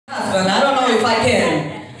husband. I don't know if I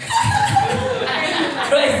can.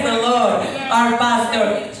 Praise the Lord. Our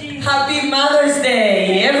pastor. Happy Mother's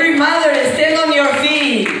Day. Every mother, stand on your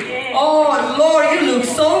feet. Oh, Lord, you look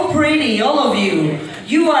so pretty, all of you.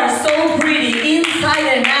 You are so pretty, inside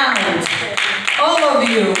and out. All of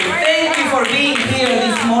you. Thank you for being here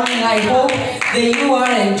this morning. I hope that you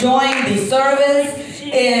are enjoying the service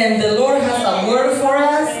and the Lord has a word for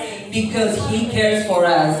us because He cares for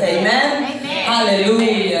us. Amen?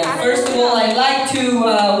 Hallelujah. First of all, I'd like to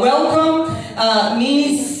welcome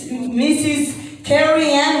Mrs.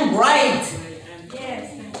 Carrie Ann Wright.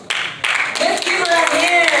 Yes. Let's give her a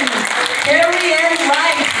hand. Carrie Ann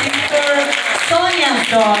Wright, Sister Sonia's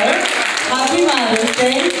daughter. Happy Mother's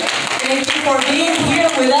Day. Thank you for being here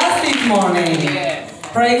with us this morning. Yes.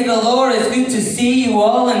 Praise the Lord. It's good to see you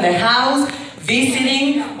all in the house,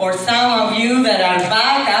 visiting, or some of you that are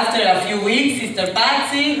back after a few weeks. Sister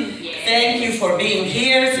Patsy, thank you for being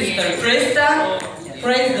here. Sister Krista,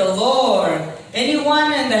 praise the Lord.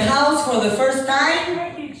 Anyone in the house for the first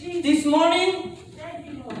time this morning?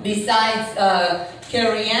 Besides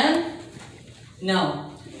Carrie Ann?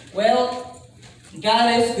 No. Well,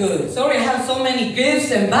 God is good. Sorry, I have so many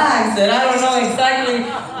gifts and bags that I don't know exactly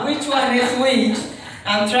which one is which.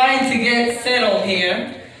 I'm trying to get settled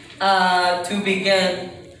here to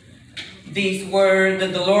begin this word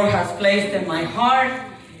that the Lord has placed in my heart.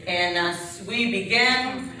 And as we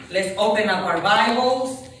begin, let's open up our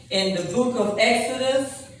Bibles in the book of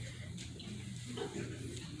Exodus.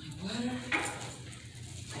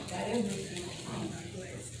 I got everything.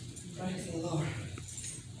 Praise the Lord.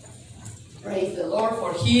 Praise the Lord,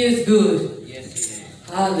 for He is good. Yes, He is.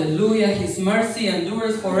 Hallelujah. His mercy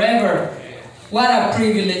endures forever. What a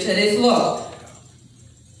privilege it is. Look,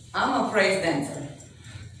 I'm a praise dancer.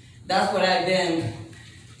 That's what I've been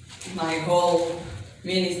my whole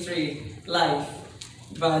ministry life.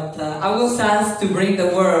 But I was asked to bring the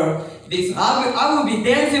word. I will be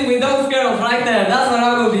dancing with those girls right there. That's what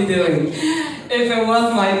I will be doing if it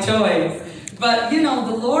was my choice. But you know,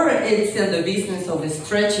 the Lord is in the business of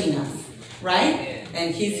stretching us, right?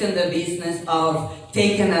 And He's in the business of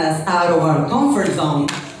taking us out of our comfort zone.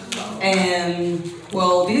 And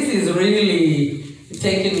well, this is really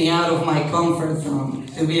taking me out of my comfort zone,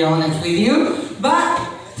 to be honest with you. But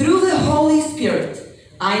through the Holy Spirit,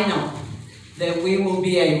 I know that we will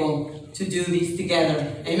be able to do this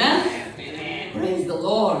together. Amen? Amen. Praise the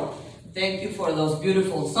Lord. Thank you for those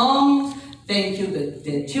beautiful songs. Thank you,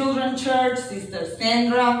 the Children's Church, Sister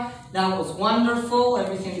Sandra. That was wonderful,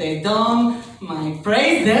 everything they've done. My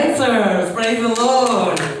praise dancers, praise the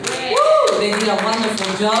Lord. Woo! They did a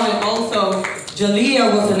wonderful job. And also,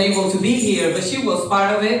 Jalea wasn't able to be here, but she was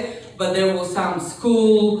part of it. But there was some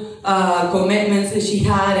school commitments that she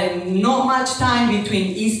had, and not much time between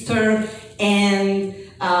Easter and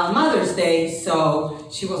Mother's Day, so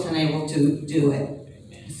she wasn't able to do it.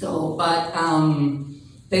 So, but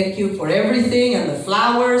thank you for everything, and the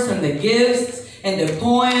flowers, and the gifts, and the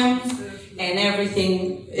poems, and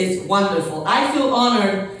everything is wonderful. I feel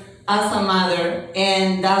honored as a mother,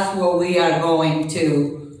 and that's what we are going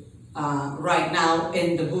to right now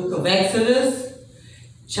in the book of Exodus,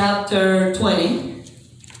 chapter 20,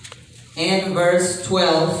 and verse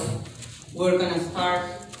 12. We're going to start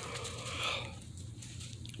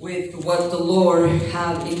with what the Lord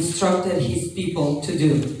have instructed His people to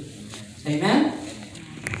do. Amen?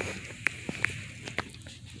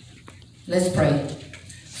 Let's pray.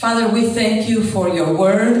 Father, we thank You for Your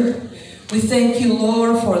word. We thank You,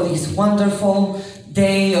 Lord, for this wonderful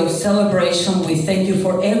day of celebration. We thank You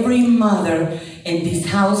for every mother in this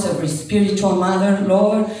house, every spiritual mother,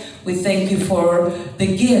 Lord. We thank You for the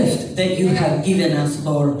gift that You have given us,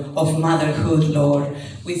 Lord, of motherhood, Lord.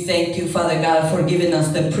 We thank You, Father God, for giving us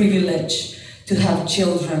the privilege to have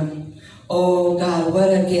children. Oh, God, what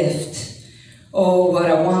a gift. Oh, what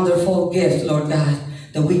a wonderful gift, Lord God,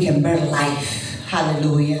 that we can bear life.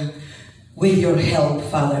 Hallelujah. With Your help,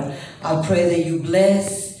 Father, I pray that You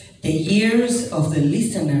bless the ears of the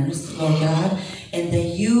listeners, Lord God, and that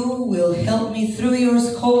You will help me through Your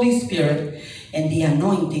Holy Spirit and the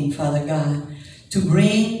anointing, Father God, to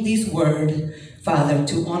bring this word, Father,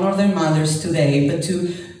 to honor their mothers today, but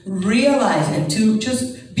to realize and to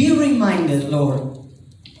just be reminded, Lord,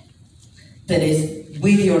 that it's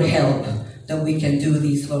with Your help that we can do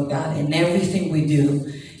this, Lord God, and everything we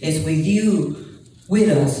do is with You with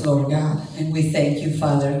us, Lord God, and we thank You,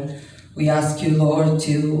 Father. We ask You, Lord,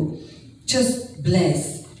 to just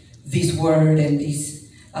bless this word and this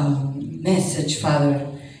message, Father,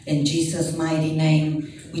 in Jesus' mighty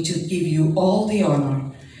name. We just give You all the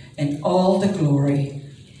honor and all the glory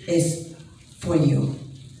is for You.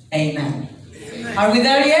 Amen. Amen. Are we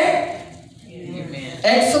there yet? Amen.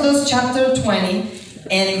 Exodus chapter 20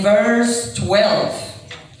 and verse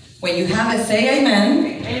 12. When you have it, say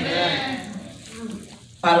amen. Amen.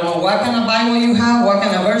 I don't know what kind of Bible you have, what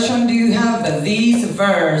kind of version do you have, but this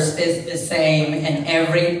verse is the same in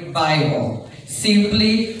every Bible.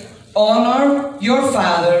 Simply honor your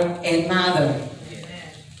father and mother.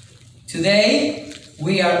 Today,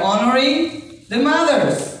 we are honoring the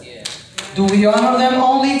mothers. Do we honor them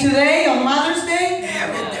only today on Mother's Day?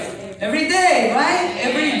 Every day, right?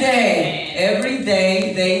 Every day. Every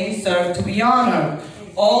day they deserve to be honored.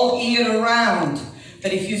 All year round.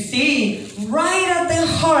 But if you see, right at the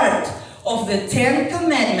heart of the 10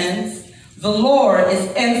 Commandments, the Lord is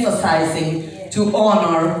emphasizing to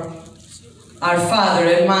honor our father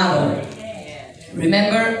and mother.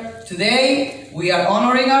 Remember, today we are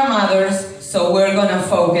honoring our mothers, so we're going to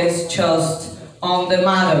focus just on the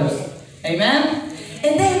mothers. Amen?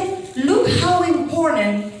 And then, look how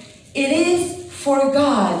important it is for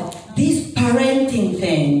God, this parenting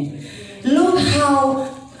thing. Look how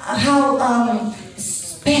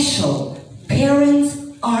special parents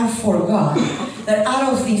are for God. That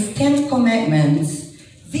out of these 10 commandments,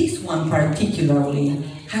 this one particularly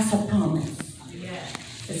has a promise.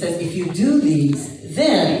 It says, if you do these,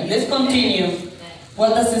 then, let's continue. What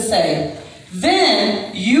does it say?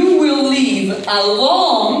 Then you will live a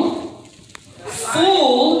long,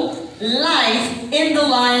 full life in the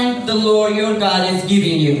land the Lord your God is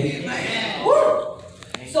giving you.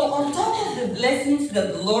 So on top of the blessings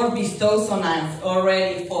that the Lord bestows on us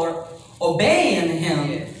already for obeying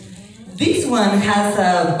Him, this one has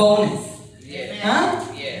a bonus. Huh?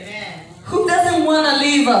 Who doesn't want to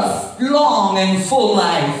live a long and full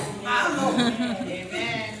life?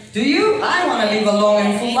 Do you? I want to live a long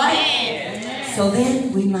and full life. So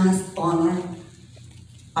then we must honor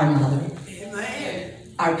our mother,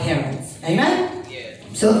 our parents. Amen?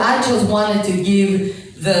 So I just wanted to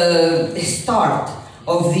give the start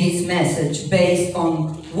of this message based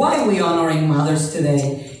on why we're honoring mothers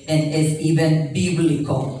today, and it's even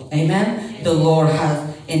biblical. Amen? The Lord has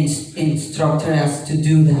instructed us to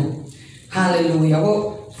do that. Hallelujah.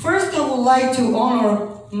 Well, first I would like to honor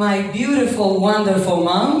my beautiful, wonderful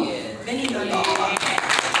mom.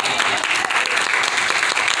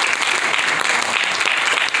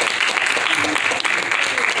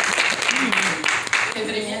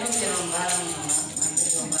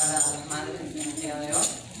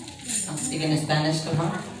 I'm speaking Spanish to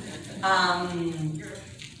her.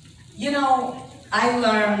 You know, I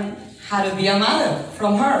learned how to be a mother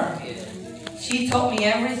from her. She taught me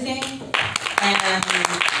everything, and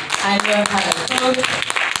I learned how to cook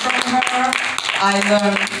from her. I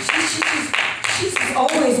learned, she's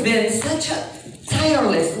always been such a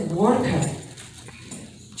tireless worker.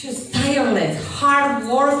 Just tireless, hard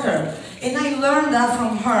worker. And I learned that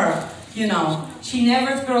from her. You know, she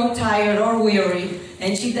never grows tired or weary,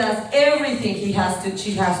 and she does everything she has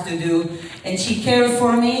to do. And she cared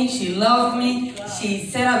for me, she loved me, she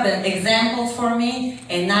set up examples for me,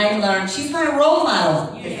 and I learned. She's my role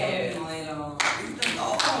model.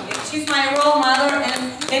 She's my role model,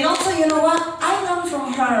 and also, you know what? I learned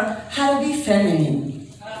from her how to be feminine.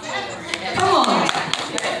 Come on.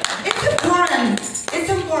 It's important. It's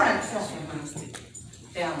important.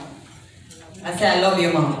 I say I love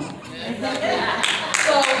you, Mom.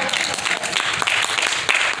 So,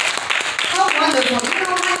 how wonderful. You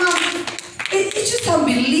know, my mom, it's just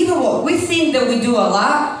unbelievable. We think that we do a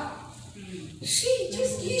lot. She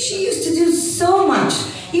used to do so much.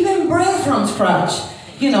 Even bread from scratch.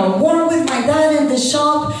 You know, work with my dad in the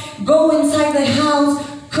shop, go inside the house,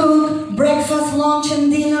 cook breakfast, lunch,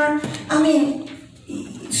 and dinner. I mean,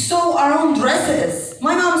 sew our own dresses.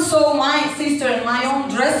 My mom sewed my sister and my own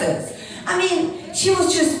dresses. I mean, she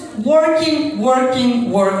was just working,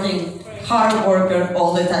 hard worker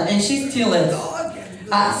all the time. And she still is.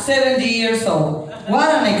 At 70 years old. What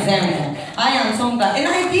an example. I am so glad. And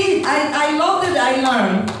I love that I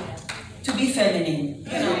learned to be feminine.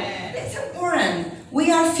 You know, it's important.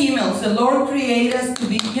 We are females. The Lord created us to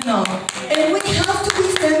be, you know, and we have to be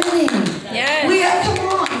feminine. Yes. We are, come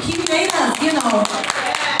on, He made us, you know.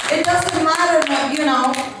 It doesn't matter, you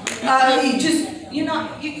know, you know,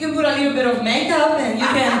 you can put a little bit of makeup and you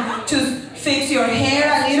can just fix your hair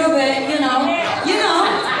a little bit, you know.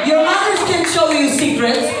 Your mothers can show you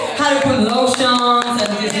secrets, how to put lotions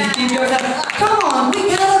and just keep yourself. Come on, we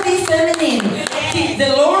gotta be feminine.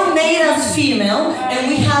 The Lord made us female, and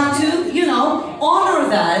we have to, you know, honor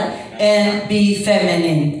that and be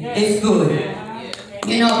feminine. It's good.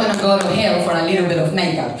 You're not gonna go to hell for a little bit of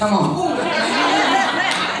makeup. Come on.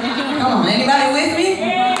 Come on, anybody with me?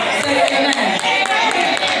 Say amen.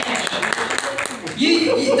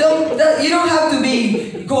 you don't have to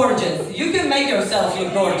be gorgeous. You can make yourself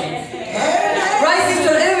look gorgeous. Right,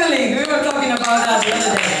 Sister Evelyn? We were talking about that the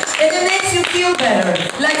other day. And it makes you feel better.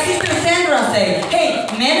 Like Sister Sandra said, hey,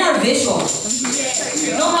 men are visual.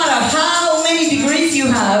 No matter how many degrees you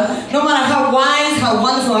have, no matter how wise, how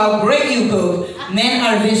wonderful, how great you cook, men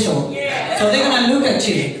are visual. So they're going to look at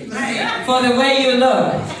you for the way you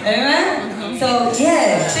look. Amen? So,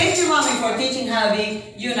 yeah, thank you, Mommy, for teaching how to be,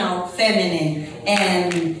 feminine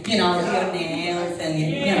and, your nails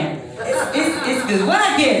and, it's good. What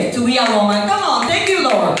a gift to be a woman. Come on, thank you,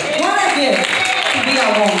 Lord. What a gift to be a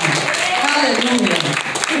woman. Hallelujah.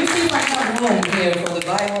 Let me see if I have room here for the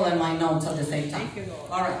Bible and my notes at the same time.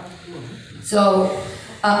 All right. So,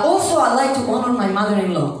 also, I'd like to honor my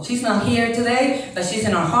mother-in-law. She's not here today, but she's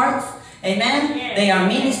in our hearts. Amen? They are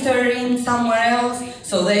ministering somewhere else,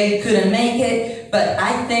 so they couldn't make it. But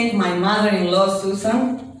I thank my mother-in-law,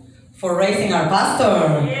 Susan, for raising our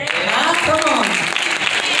pastor. Come on.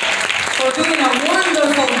 For doing a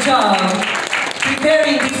wonderful job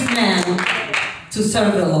preparing this man to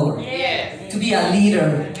serve the Lord. To be a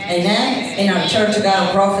leader. Amen? In our Church of God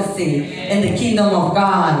of Prophecy, in the kingdom of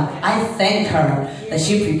God. I thank her that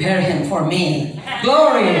she prepared him for me.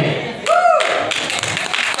 Glory!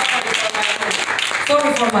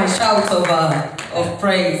 Sorry for my shouts of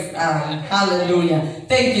praise. Hallelujah.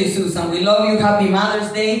 Thank you, Susan. We love you. Happy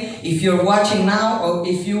Mother's Day. If you're watching now or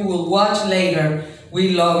if you will watch later,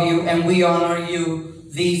 we love you and we honor you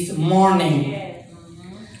this morning.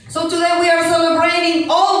 So today we are celebrating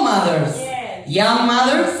all mothers. Young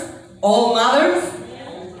mothers, old mothers,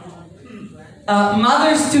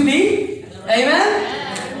 mothers to be.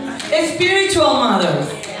 Amen? Spiritual mothers.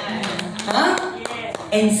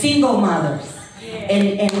 And single mothers.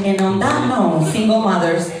 And on that note, single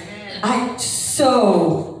mothers, I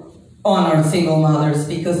so honor single mothers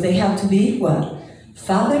because they have to be what?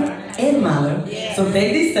 Father and mother. So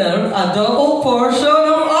they deserve a double portion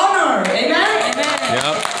of honor. Amen?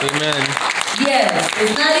 Yep. Amen. Yes,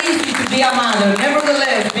 it's not easy to be a mother.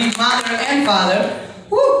 Nevertheless, be mother and father.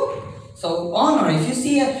 Woo! So honor. If you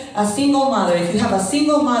see a single mother, if you have a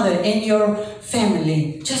single mother in your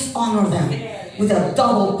family, just honor them with a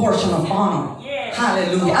double portion of honor.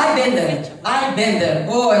 Hallelujah. I've been there.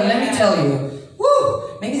 Oh, and let me tell you.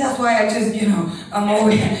 Woo! Maybe that's why I just, I'm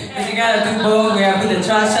always, because you gotta do both. You gotta put the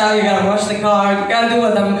trash out, you gotta wash the car, you gotta do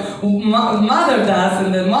what the mother does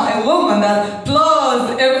and the woman does,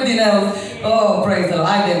 plus everything else. Oh, praise the Lord.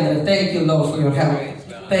 I've been there. Thank you, Lord, for your help.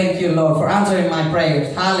 Thank you, Lord, for answering my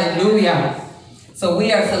prayers. Hallelujah. So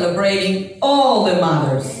we are celebrating all the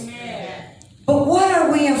mothers. But what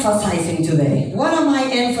are we emphasizing today? What am I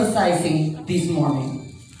emphasizing this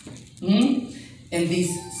morning? In this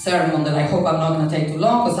sermon that I hope I'm not going to take too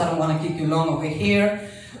long because I don't want to keep you long over here.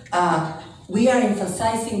 We are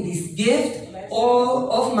emphasizing this gift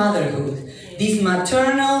of motherhood. This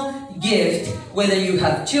maternal gift, whether you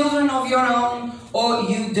have children of your own or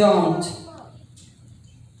you don't.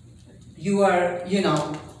 You are,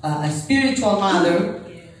 a spiritual mother.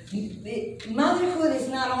 Motherhood is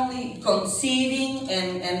not only conceiving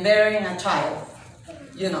and bearing a child.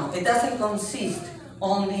 It doesn't consist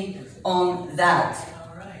only on that.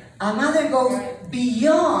 A mother goes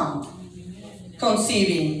beyond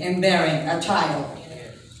conceiving and bearing a child.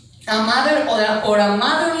 A mother or a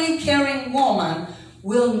motherly caring woman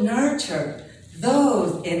will nurture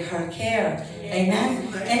those in her care.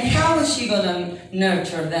 Amen? And how is she going to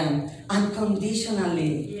nurture them?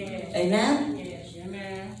 Unconditionally. Amen?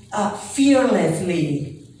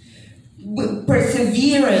 Fearlessly, with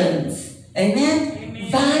perseverance, amen?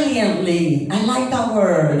 Valiantly, I like that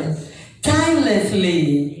word,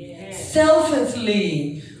 timelessly,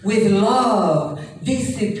 selflessly, with love,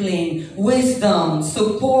 discipline, wisdom,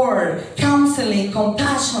 support, counseling,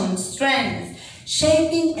 compassion, strength,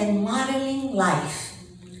 shaping and modeling life.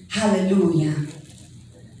 Hallelujah.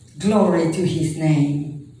 Glory to His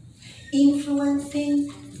name.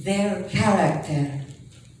 Influencing their character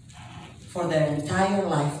for their entire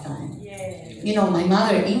lifetime. My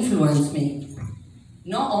mother influenced me,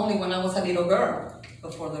 not only when I was a little girl,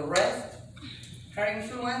 but for the rest, her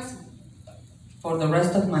influence for the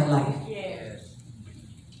rest of my life.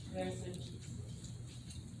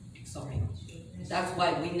 Sorry. That's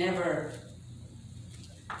why we never,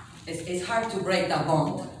 it's hard to break that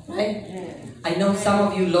bond, right? I know some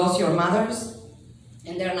of you lost your mothers,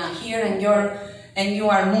 and they're not here, and you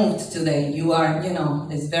are moved today. You are,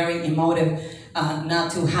 it's very emotive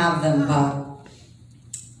not to have them, but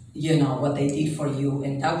what they did for you,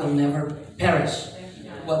 and that will never perish.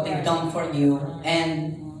 What they've done for you,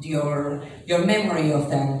 and your memory of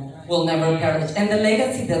them will never perish. And the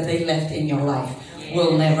legacy that they left in your life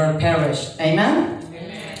will never perish. Amen?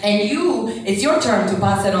 And it's your turn to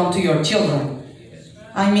pass it on to your children.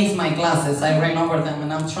 I miss my glasses. I ran over them,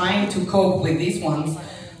 and I'm trying to cope with these ones,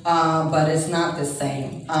 but it's not the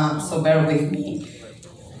same. So bear with me.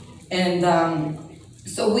 And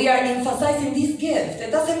so we are emphasizing this gift.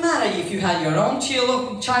 It doesn't matter if you had your own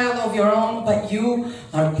child of your own, but you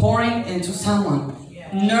are pouring into someone,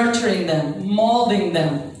 nurturing them, molding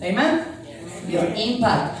them. Amen? Your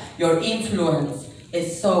impact, your influence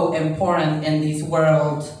is so important in this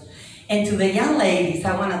world. And to the young ladies,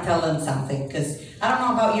 I want to tell them something, because I don't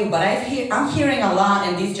know about you, but I'm hearing a lot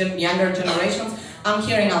in these younger generations. I'm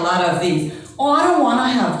hearing a lot of these. Oh, I don't want to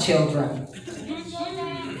have children.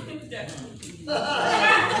 I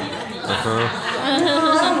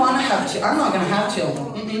don't want to have children. I'm not going to have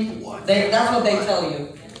children. That's what they tell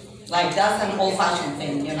you. Like, that's an old-fashioned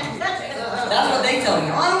thing, you know. That's what they tell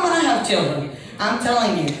you. I don't want to have children. I'm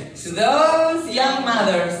telling you, to those young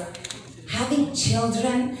mothers, having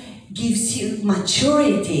children gives you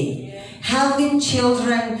maturity. Having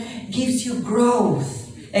children gives you growth.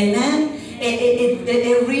 Amen?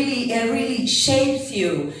 It really shapes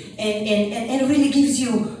you and it really gives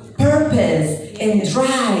you purpose and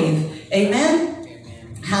drive. Amen?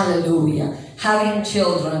 Hallelujah. Having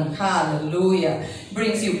children, hallelujah,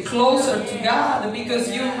 brings you closer to God, because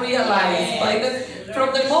you realize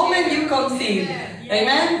from the moment you conceive,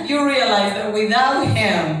 amen, you realize that without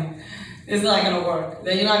Him, it's not going to work.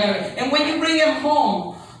 That you're not going to. And when you bring Him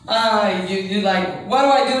home, you're like, what do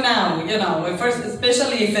I do now? You know,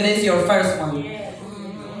 especially if it is your first one.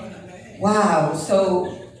 Wow.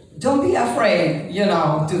 So don't be afraid, you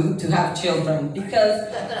know, to have children, because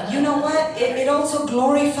you know what? It also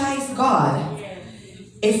glorifies God.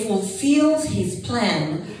 It fulfills His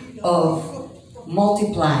plan of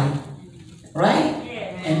multiply, right?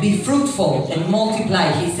 And be fruitful and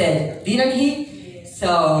multiply, He said, didn't He?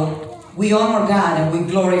 So we honor God and we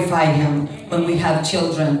glorify Him when we have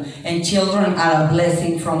children. And children are a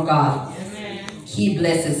blessing from God. He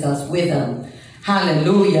blesses us with them.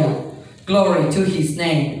 Hallelujah. Glory to His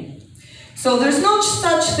name. So there's no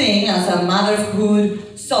such thing as a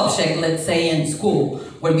motherhood subject, let's say, in school,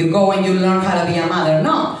 where you go and you learn how to be a mother.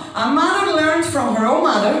 No. A mother learns from her own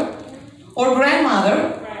mother or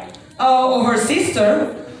grandmother or her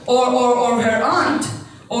sister or her aunt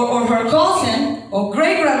or her cousin or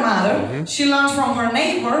great-grandmother. She learns from her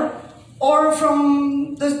neighbor or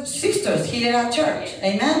from the sisters here at church.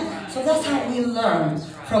 Amen? So that's how we learn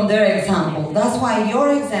from their example. That's why your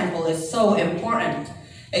example is so important.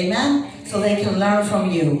 Amen? So they can learn from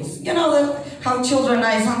you. You know how children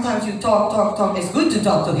are, sometimes you talk. It's good to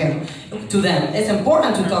talk to them. It's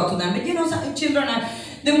important to talk to them. But you know, some children are,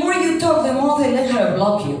 the more you talk, the more they learn how to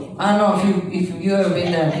block you. I don't know if you ever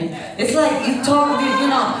been there. It's like you talk, you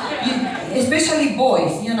know, especially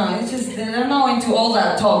boys, you know, it's just, they're not into all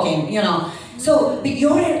that talking, you know. So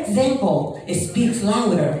your example, it speaks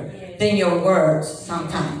louder than your words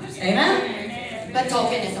sometimes. Amen? But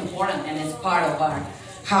talking is important, and it's part of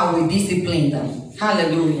how we discipline them.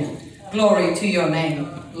 Hallelujah. Glory to your name,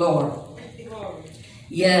 Lord.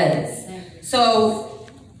 Yes. So,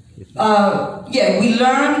 we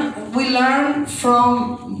learn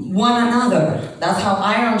from one another. That's how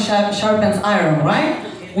iron sharpens iron, right?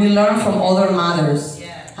 We learn from other mothers.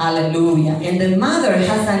 Hallelujah. And the mother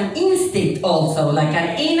has an instinct also, like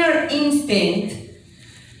an inner instinct,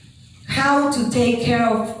 how to take care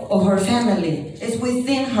of her family. It's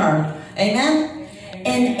within her. Amen?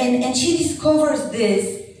 And she discovers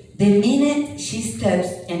this the minute she steps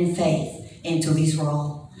in faith into this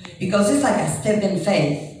role. Because it's like a step in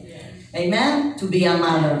faith. Amen? To be a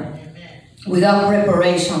mother. Without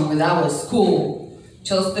preparation, without a school.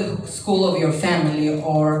 Just the school of your family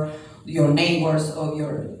or your neighbors or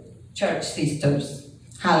your church sisters.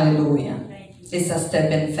 Hallelujah. It's a step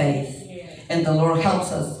in faith. And the Lord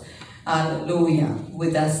helps us. Hallelujah.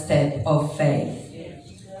 With that step of faith.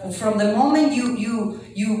 From the moment you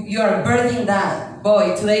are birthing that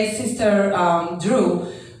boy, today's sister Drew,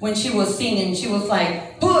 when she was singing, she was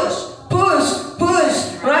like, push, push,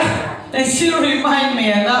 push, right? And she reminded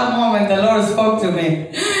me at that moment the Lord spoke to me.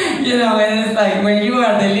 You know, and it's like when you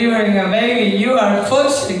are delivering a baby, you are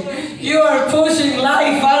pushing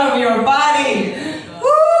life out of your body.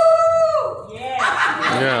 Woo!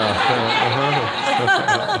 Yeah.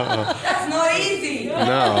 That's not easy.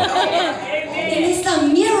 No. And it's a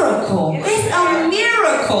miracle. It's a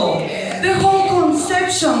miracle. The whole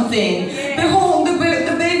conception thing,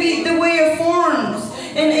 the baby, the way it forms,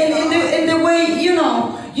 and the way, you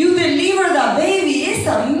know, you deliver that baby. It's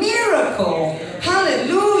a miracle.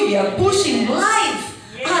 Hallelujah. Pushing life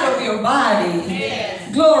out of your body.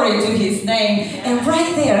 Glory to His name. And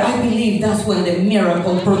right there, I believe that's when the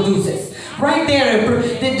miracle produces. Right there,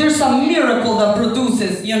 there's a miracle that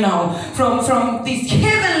produces, from this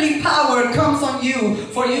heavenly power comes on you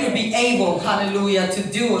for you to be able, hallelujah, to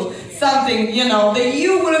do something, that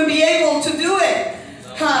you wouldn't be able to do it.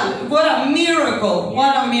 What a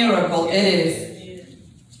miracle it is.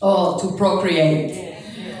 Oh, to procreate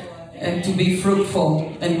and to be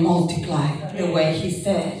fruitful and multiply the way he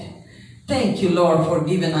said. Thank you, Lord, for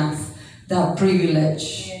giving us that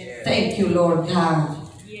privilege. Thank you, Lord God.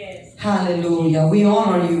 Hallelujah. We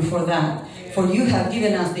honor you for that. For you have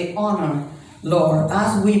given us the honor, Lord.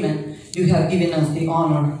 As women, you have given us the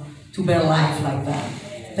honor to bear life like that.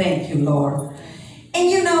 Thank you, Lord.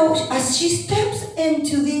 And as she steps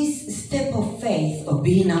into this step of faith of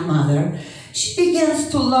being a mother, she begins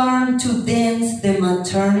to learn to dance the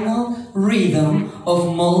maternal rhythm of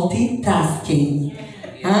multitasking.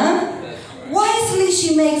 Wisely,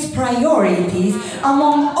 she makes priorities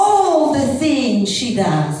among all the things she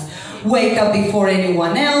does. Wake up before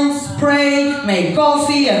anyone else, pray, make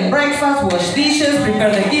coffee and breakfast, wash dishes, prepare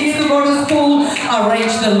the kids to go to school,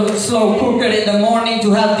 arrange the slow cooker in the morning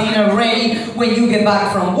to have dinner ready when you get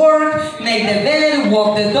back from work, make the bed,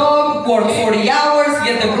 walk the dog, work 40 hours,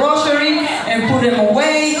 get the grocery and put them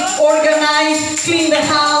away, organize, clean the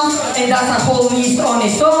house, and that's a whole list on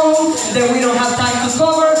its own that we don't have time to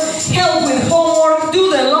cover, help with homework, do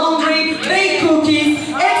the laundry, bake cookies,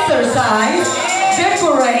 exercise,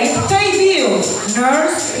 decorate, pay bills,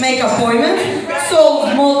 nurse, make appointments,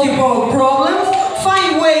 solve multiple problems,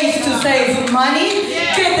 find ways to save money,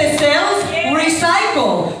 get the sales,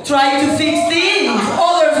 recycle, try to fix things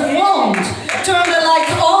others won't, turn the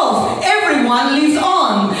lights off, everyone lives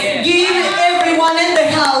on, give everyone in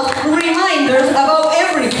the house reminders about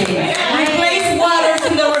everything, replace waters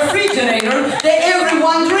in the refrigerator that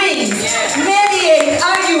everyone drinks, mediate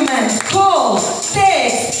arguments, call,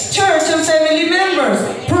 text, church and family members,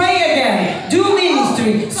 pray again, do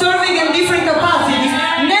ministry, serving in different capacities,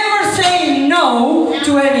 never say no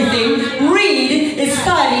to anything, read,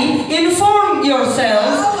 study, inform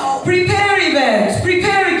yourselves, prepare events,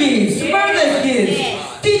 prepare gifts, birthday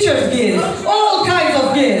gifts, teachers gifts, all kinds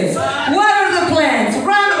of gifts. What are the plans?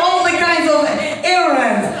 Run all the kinds of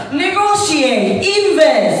errands, negotiate,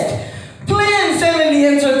 invest, plan family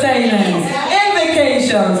entertainments and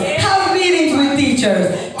vacations, have meetings with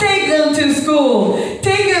teachers, take them to school,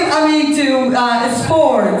 take them, to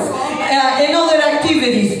sports and other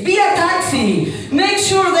activities. Be a taxi. Make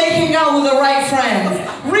sure they hang out with the right friends.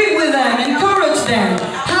 Read with them, encourage them,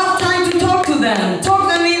 have time to talk to them, talk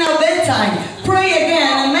them in at bedtime, pray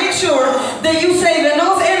again, and make sure that you save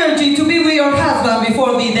enough energy to be with your husband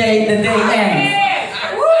before the day ends.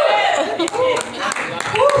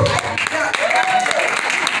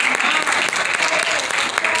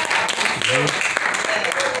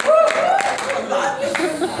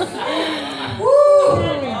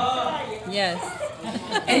 Yes.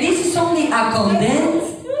 And this is only a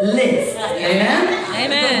condensed list. Amen?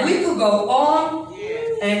 Amen. But we could go on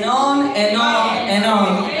and on and on and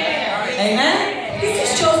on. Amen?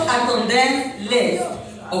 This is just a condensed list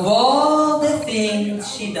of all the things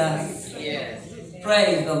she does.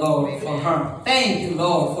 Praise the Lord for her. Thank you,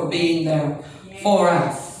 Lord, for being there for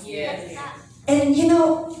us. And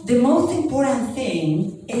the most important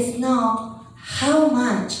thing is not how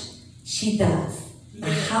much she does,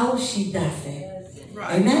 but how she does it.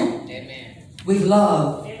 Amen? With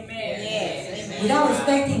love. Without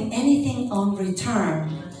expecting anything on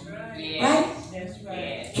return. Right?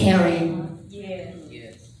 Caring.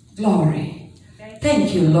 Glory.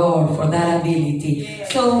 Thank you, Lord, for that ability.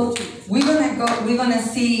 So we're gonna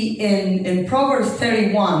see in Proverbs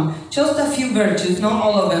 31 just a few virtues, not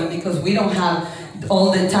all of them, because we don't have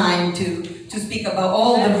all the time to speak about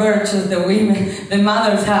all the virtues that the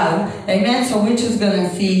mothers have. Amen. So we're just gonna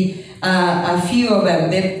see a few of them.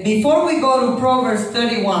 Before we go to Proverbs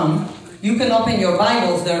 31, you can open your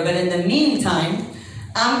Bibles there, but in the meantime,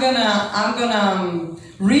 I'm gonna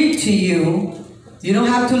read to you. You don't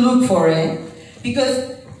have to look for it,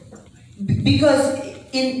 because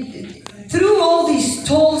through all this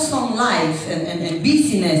toilsome life and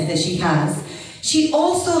busyness that she has, she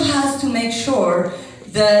also has to make sure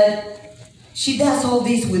that she does all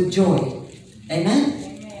this with joy. Amen?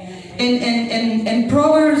 In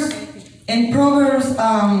Proverbs,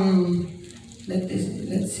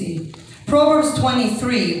 let's see. Proverbs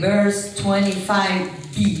 23, verse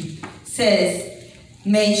 25b says,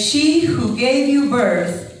 "May she who gave you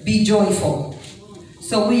birth be joyful."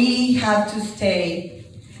 So we have to stay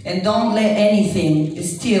and don't let anything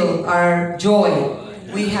steal our joy.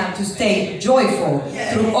 We have to stay joyful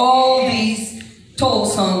through all these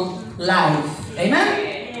toilsome life.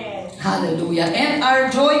 Amen? Hallelujah. And our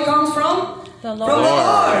joy comes from? The From the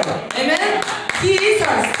Lord. Amen? He is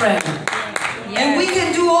our strength. And we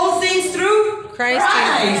can do all things through Christ,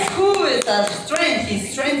 who is our strength. He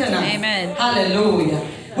strengthens us. Amen. Hallelujah.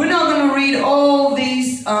 We're not going to read all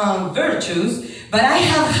these virtues, but I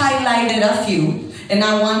have highlighted a few. And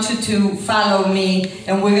I want you to follow me,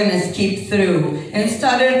 and we're going to skip through. And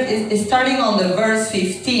starting on the verse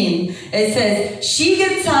 15, it says, she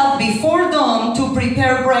gets up before dawn to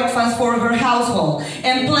prepare breakfast for her household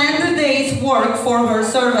and plan the day's work for her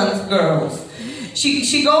servant girls.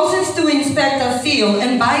 She goes to inspect a field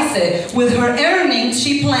and buys it. With her earnings,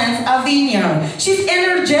 she plants a vineyard. She's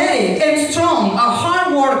energetic and strong, a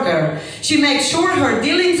hard worker. She makes sure her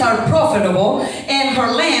dealings are profitable and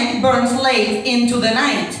her lamp burns late into the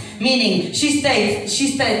night. Meaning, she stays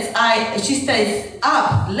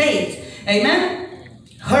up late. Amen?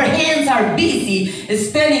 Her hands are busy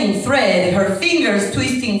spinning thread, her fingers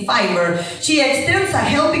twisting fiber. She extends a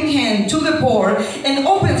helping hand to the poor and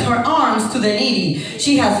opens her arms to the needy.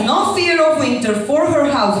 She has no fear of winter for her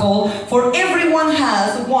household, for everyone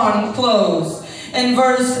has warm clothes. And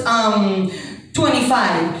verse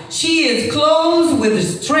 25, she is clothed with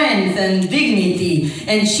strength and dignity,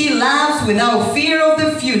 and she laughs without fear of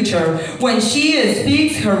the future. When she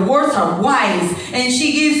speaks, her words are wise, and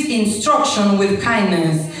she gives instruction with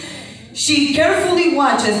kindness. She carefully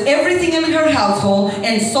watches everything in her household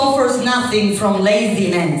and suffers nothing from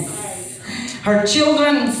laziness. Her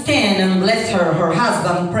children stand and bless her. Her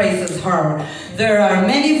husband praises her. There are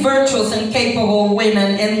many virtuous and capable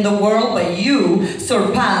women in the world, but you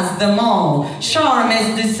surpass them all. Charm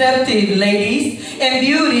is deceptive, ladies, and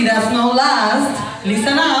beauty does not last.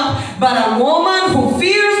 Listen up. But a woman who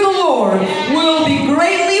fears the Lord will be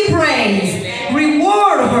greatly praised.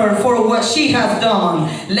 Reward her for what she has done.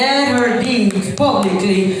 Let her deeds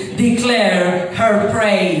publicly declare her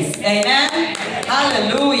praise. Amen?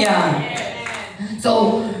 Hallelujah.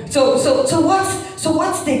 So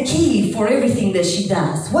what's the key for everything that she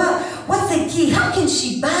does? What's the key? How can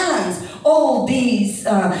she balance all these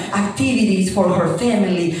activities for her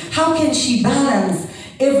family? How can she balance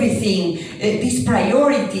everything, these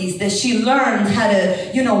priorities that she learned how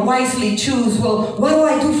to, wisely choose? Well, what do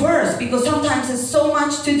I do first? Because sometimes there's so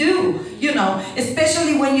much to do,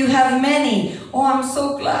 especially when you have many. Oh, I'm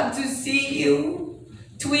so glad to see you,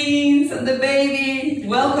 twins and the baby.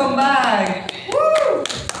 Welcome back. Woo!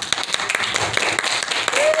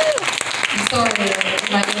 Sorry,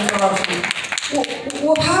 my interruption.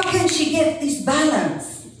 Well, how can she get this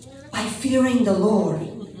balance? By fearing the Lord.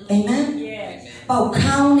 Amen? Yes. By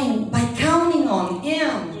counting on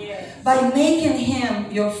Him. Yes. By making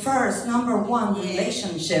Him your first, number one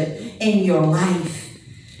relationship in your life.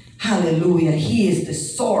 Hallelujah. He is the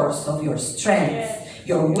source of your strength,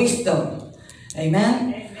 your wisdom.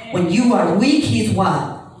 Amen? Amen? When you are weak, He's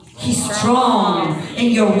what? He's strong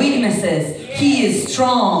in your weaknesses. He is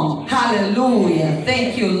strong. Hallelujah.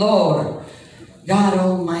 Thank you, Lord. God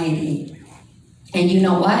Almighty. And you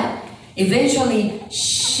know what? Eventually,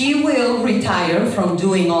 she will retire from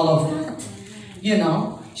doing all of that.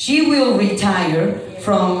 She will retire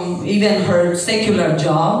from even her secular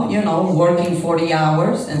job, working 40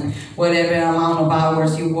 hours and whatever amount of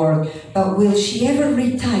hours you work. But will she ever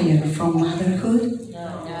retire from motherhood?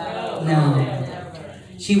 No.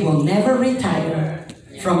 She will never retire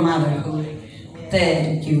from motherhood.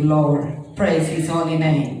 Thank you, Lord. Praise His holy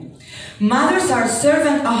name. Mothers are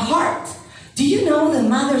serving a heart. Do you know that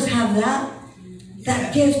mothers have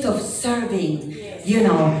that gift of serving?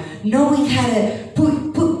 Knowing how to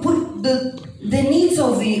put the needs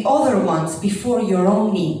of the other ones before your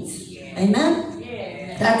own needs.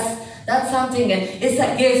 Amen? That's something, it's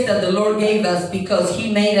a gift that the Lord gave us because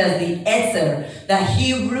He made us the Etzer, the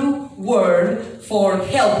Hebrew word for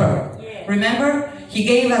helper. Remember? He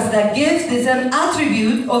gave us that gift. It's an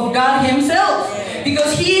attribute of God Himself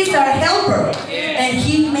because He is our helper and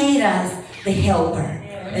He made us the helper.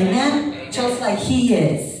 Amen? Just like He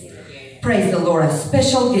is. Praise the Lord. A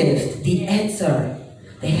special gift, the Etzer,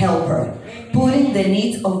 the helper. Putting the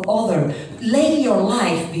needs of others. Lay your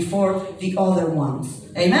life before the other ones.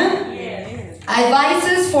 Amen?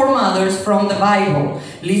 Advices for mothers from the Bible.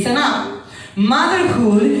 Listen up.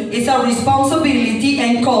 Motherhood is a responsibility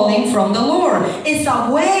and calling from the Lord. It's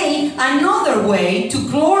another way to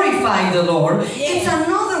glorify the Lord. It's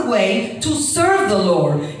another way to serve the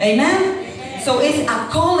Lord. Amen? So it's a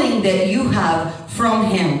calling that you have from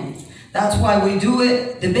Him. That's why we do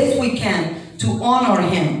it the best we can to honor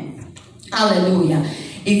Him. Hallelujah.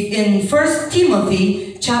 In 1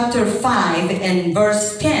 Timothy chapter 5 and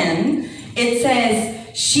verse 10, it says,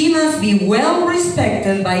 she must be well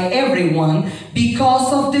respected by everyone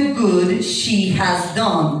because of the good she has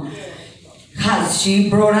done. Has she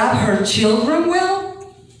brought up her children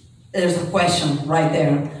well? There's a question right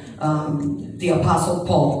there. The Apostle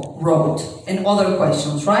Paul wrote, and other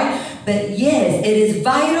questions, right? But yes, it is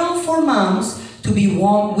vital for moms to be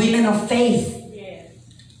women of faith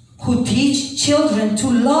who teach children to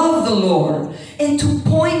love the Lord and to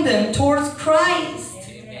point them towards Christ.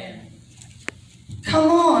 Amen.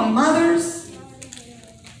 Come on, mothers.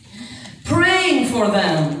 Praying for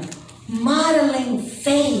them, modeling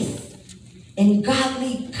faith and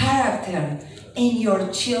godly character in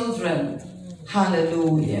your children.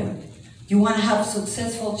 Hallelujah. You want to have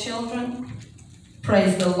successful children?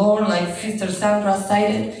 Praise the Lord, like Sister Sandra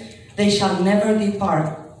cited, they shall never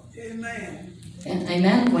depart. Amen. And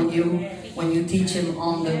amen, when you teach them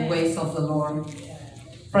on the ways of the Lord.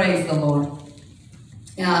 Praise the Lord.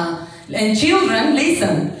 And children,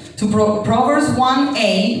 listen to Proverbs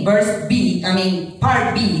 1a,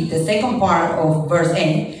 part B, the second part of verse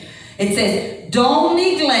A. It says, don't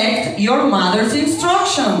neglect your mother's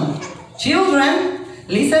instruction. Children,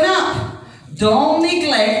 listen up. Don't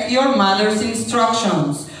neglect your mother's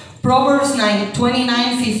instructions. Proverbs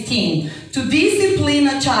 29:15. To discipline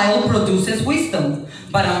a child produces wisdom,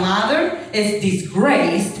 but a mother is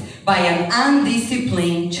disgraced by an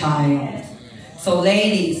undisciplined child. So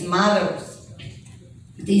ladies, mothers,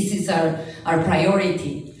 this is our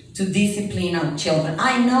priority, to discipline our children.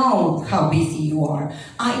 I know how busy you are.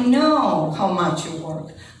 I know how much you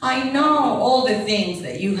work. I know all the things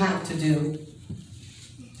that you have to do.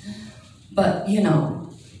 But,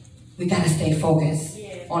 we got to stay focused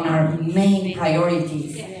on our main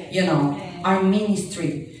priorities, our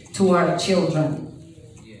ministry to our children.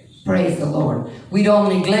 Praise the Lord. We don't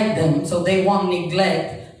neglect them, so they won't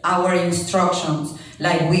neglect our instructions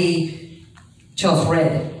like we just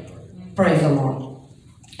read. Praise the Lord.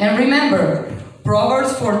 And remember,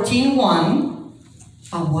 Proverbs 14:1,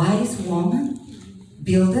 a wise woman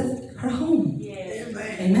buildeth her home.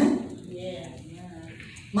 Amen?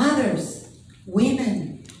 Mothers,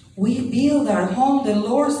 women, we build our home, the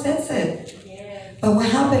Lord says it. But what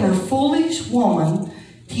happened? A foolish woman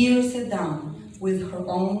tears it down with her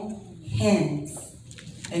own hands.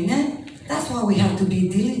 Amen? That's why we have to be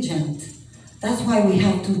diligent. That's why we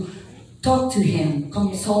have to talk to Him,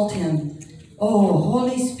 consult Him. Oh,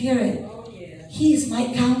 Holy Spirit, He is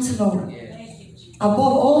my counselor. Above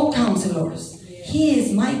all counselors, He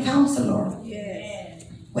is my counselor.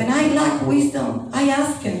 When I lack wisdom, I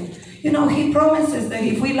ask Him. He promises that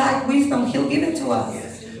if we lack wisdom, He'll give it to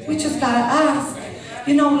us. We just gotta ask.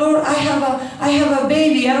 Lord, I have a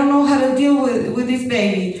baby. I don't know how to deal with this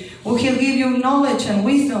baby. Well, He'll give you knowledge and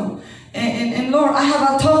wisdom. And Lord, I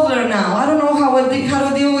have a toddler now. I don't know how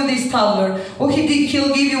to deal with this toddler. Well,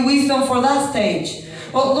 He'll give you wisdom for that stage.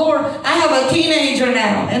 Well, Lord, I have a teenager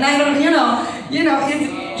now, and I don't, you're not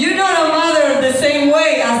a mother the same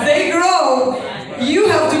way. As they grow, you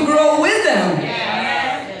have to grow with them.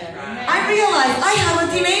 I realize I have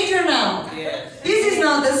a teenager now. This is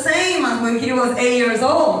not the same as when he was 8 years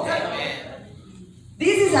old.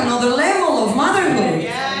 This is another level of motherhood.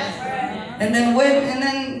 And then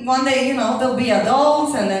one day, they'll be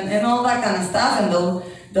adults and all that kind of stuff, and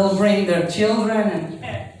they'll bring their children.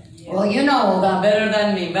 And well, you know all that better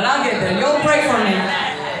than me, but I'll get there. You'll pray for me.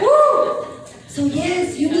 Woo! So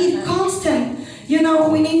yes, you need constant.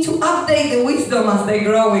 We need to update the wisdom as they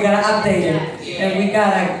grow. We gotta update it, and we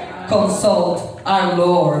gotta consult our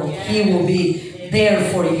Lord. He will be there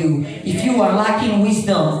for you. If you are lacking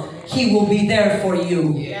wisdom, He will be there for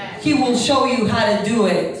you. He will show you how to do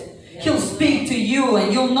it. He'll speak to you,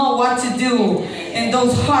 and you'll know what to do in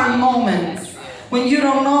those hard moments when you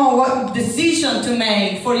don't know what decision to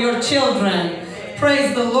make for your children.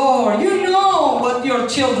 Praise the Lord. You know what your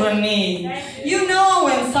children need. You know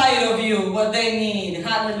inside of you what they need.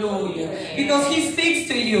 Hallelujah. Because He speaks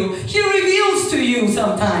to you. He reveals to you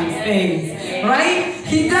sometimes things. Right?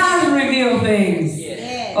 He does reveal things.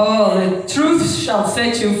 Oh, the truth shall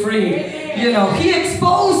set you free. He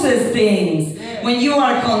exposes things when you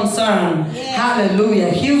are concerned. Hallelujah.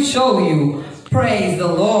 He'll show you. Praise the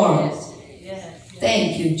Lord.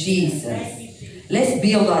 Thank you, Jesus. Let's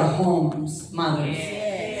build our homes, mothers.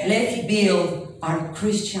 Let's build our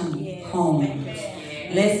Christian homes.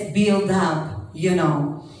 Let's build up,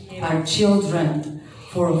 our children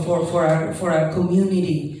for our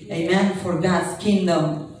community. Amen. For God's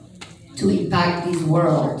kingdom to impact this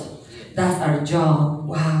world. That's our job.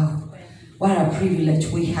 Wow. What a privilege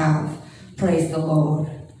we have. Praise the Lord.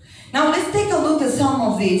 Now let's take a look at some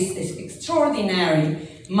of these extraordinary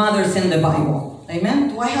mothers in the Bible. Amen.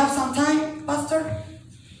 Do I have some time, Pastor?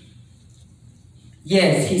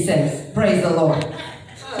 Yes, he says. Praise the Lord.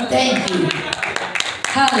 Thank you.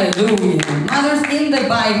 Hallelujah. Mothers in the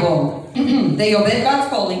Bible, they obeyed God's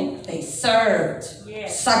calling. They served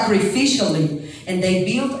sacrificially. And they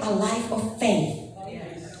built a life of faith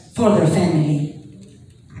for their family.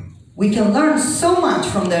 We can learn so much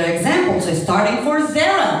from their examples, starting for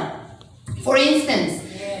Sarah. For instance,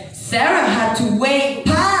 Sarah had to wait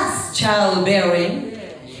past childbearing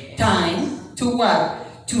time to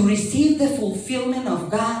what? To receive the fulfillment of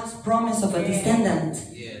God's promise of a descendant.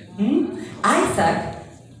 Isaac,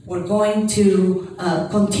 we're going to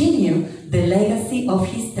continue the legacy of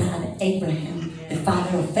his dad, Abraham, the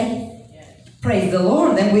father of faith. Praise the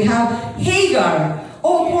Lord. Then we have Hagar.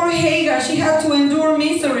 Oh, poor Hagar. She had to endure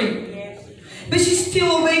misery. But she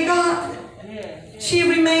still obeyed God. She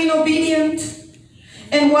remained obedient.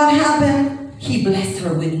 And what happened? He blessed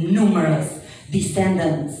her with numerous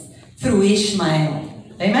descendants through Ishmael.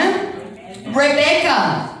 Amen?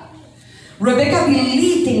 Rebecca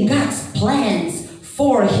believed in God's plans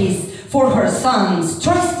for her sons,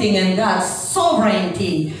 trusting in God's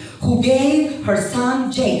sovereignty, who gave her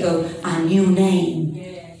son Jacob a new name,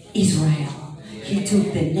 Israel. He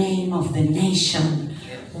took the name of the nation.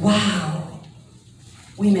 Wow.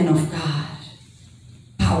 Women of God.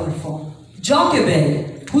 Powerful.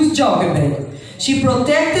 Jochebed. Who's Jochebed? She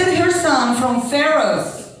protected her son from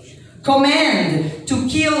Pharaoh's command to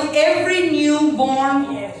kill every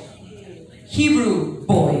newborn Hebrew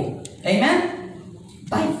boy. Amen?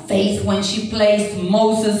 By faith, when she placed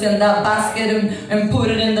Moses in that basket and put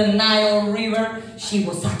it in the Nile River, she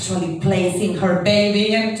was actually placing her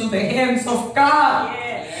baby into the hands of God.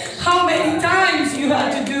 How many times you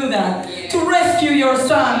had to do that? To rescue your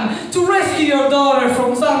son, to rescue your daughter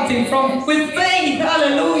from something, with faith.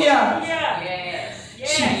 Hallelujah.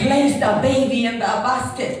 She placed that baby in that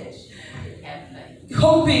basket,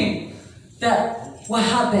 hoping that what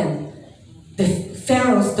happened? The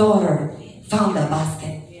Pharaoh's daughter found a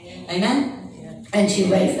basket. Amen? And she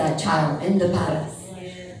raised that child in the palace.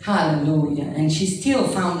 Hallelujah. And she still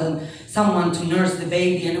found someone to nurse the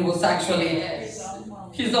baby, and it was actually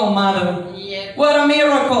his own mother. What a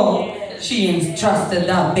miracle. She entrusted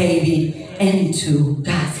that baby into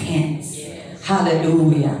God's hands.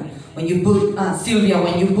 Hallelujah. When you put, Sylvia,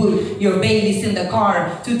 when you put your babies in the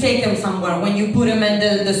car to take them somewhere, when you put them in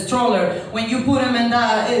the stroller, when you put them in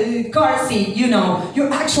the car seat,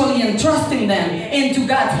 you're actually entrusting them into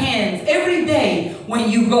God's hands. Every day when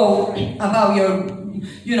you go about your,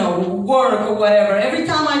 work or whatever, every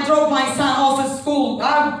time I drove my son off at school,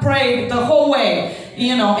 I prayed the whole way,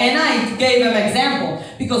 and I gave him example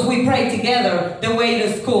because we prayed together the way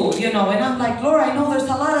to school, and I'm like, Lord, I know there's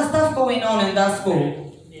a lot of stuff going on in that school.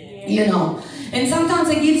 And sometimes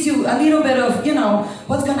it gives you a little bit of,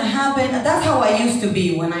 what's going to happen. That's how I used to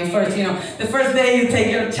be when I first, the first day you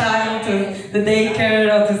take your child to the daycare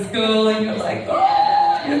or to school, and you're like,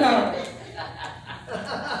 oh, you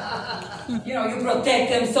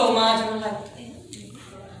protect them so much. And I'm like,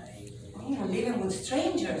 I'm living with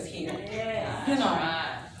strangers here,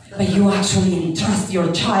 But you actually entrust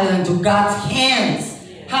your child into God's hands.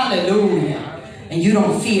 Hallelujah. And you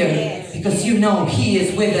don't fear because you know He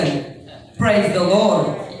is with them. Praise the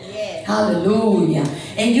Lord. Hallelujah.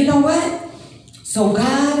 And you know what? So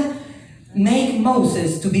God made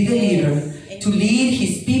Moses to be the leader, to lead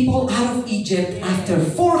His people out of Egypt after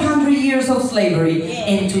 400 years of slavery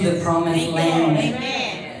into the promised land.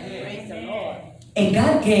 And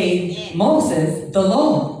God gave Moses the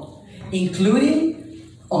law,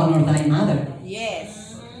 including honor thy mother.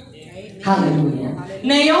 Hallelujah.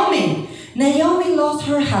 Naomi lost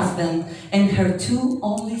her husband and her two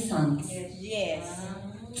only sons.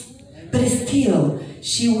 But still,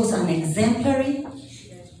 she was an exemplary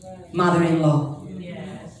mother-in-law.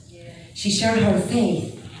 She shared her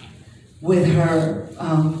faith with her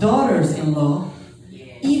daughters-in-law,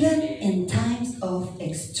 even in times of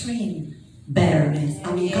extreme bitterness.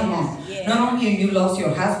 I mean, come on. Not only you lost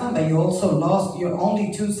your husband, but you also lost your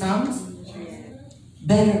only two sons.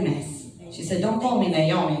 Bitterness. She said, don't call me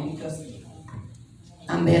Naomi because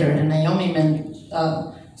I'm bitter. And Naomi meant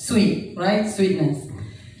sweet, right? Sweetness.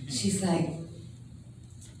 She's like,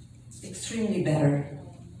 extremely bitter.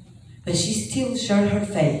 But she still shared her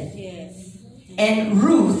faith. And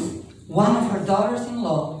Ruth, one of her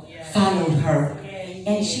daughters-in-law, followed her.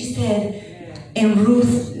 And she said in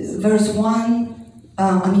Ruth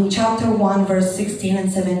chapter 1, verse 16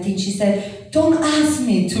 and 17, she said, don't ask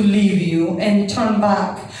me to leave you and turn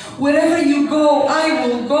back. Wherever you go, I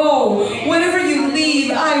will go. Wherever you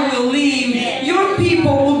leave, I will leave. Your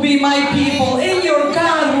people will be my people, and your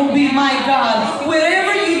God will be my God.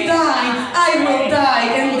 Wherever you die, I will die,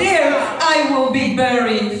 and there I will be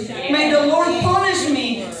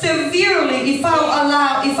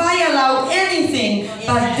if I allow anything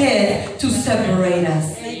but death to separate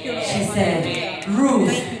us. She said,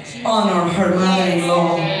 Ruth honored her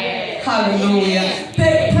mother-in-law. Hallelujah.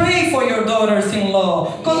 Pray for your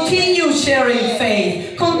daughters-in-law. Continue sharing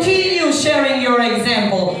faith. Continue sharing your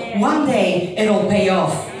example. One day it'll pay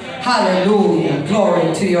off. Hallelujah.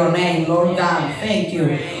 Glory to your name, Lord God. Thank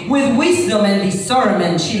you. With wisdom and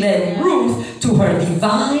discernment, she led Ruth to her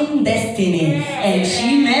divine destiny. And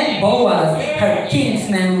she met Boaz, her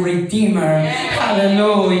kinsman redeemer.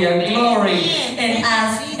 Hallelujah. Glory.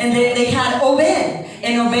 And they had Obed.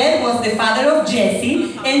 And Obed was the father of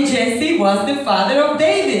Jesse. And Jesse was the father of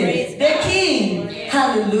David, the king.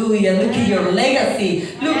 Hallelujah. Look at your legacy.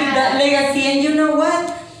 Look at that legacy. And you know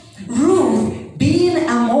what? Ruth, being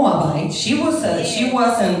a Moabite, she was a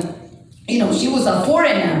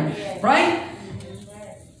foreigner, right?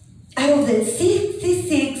 Out of the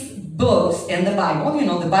 66 books in the Bible,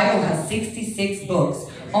 the Bible has 66 books,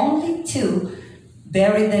 only 2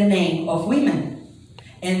 bear the name of women.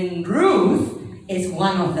 And Ruth is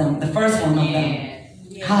one of them, the first one of them,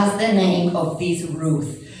 has the name of this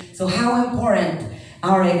Ruth. So how important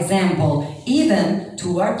our example, even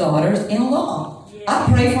to our daughters-in-law. I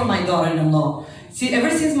pray for my daughter-in-law. See, ever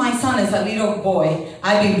since my son is a little boy,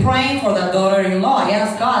 I've been praying for that daughter-in-law. I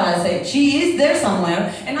ask God, I say, she is there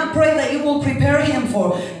somewhere, and I pray that you will prepare her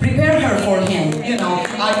for him.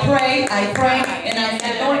 I pray, and I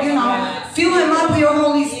say, Lord, fill him up with your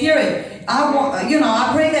Holy Spirit.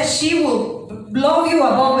 I pray that she will love you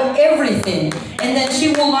above everything, and then she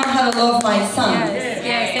will learn how to love my son.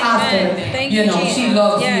 After, she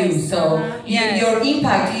loves you. So your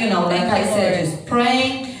impact, like I said, just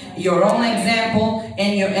praying, your own example,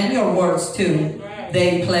 and your words too.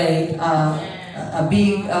 They play a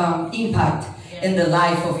big impact in the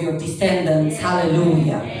life of your descendants.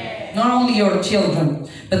 Hallelujah. Not only your children,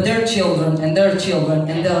 but their children and their children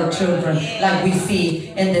and their children, like we see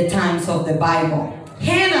in the times of the Bible.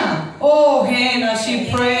 Hannah, she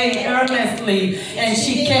prayed earnestly and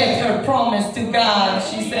she kept her promise to God.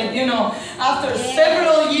 She said, after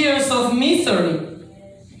several years of misery,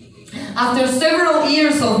 after several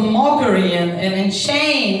years of mockery and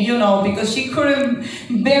shame, because she couldn't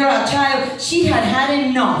bear a child, she had had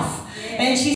enough. And she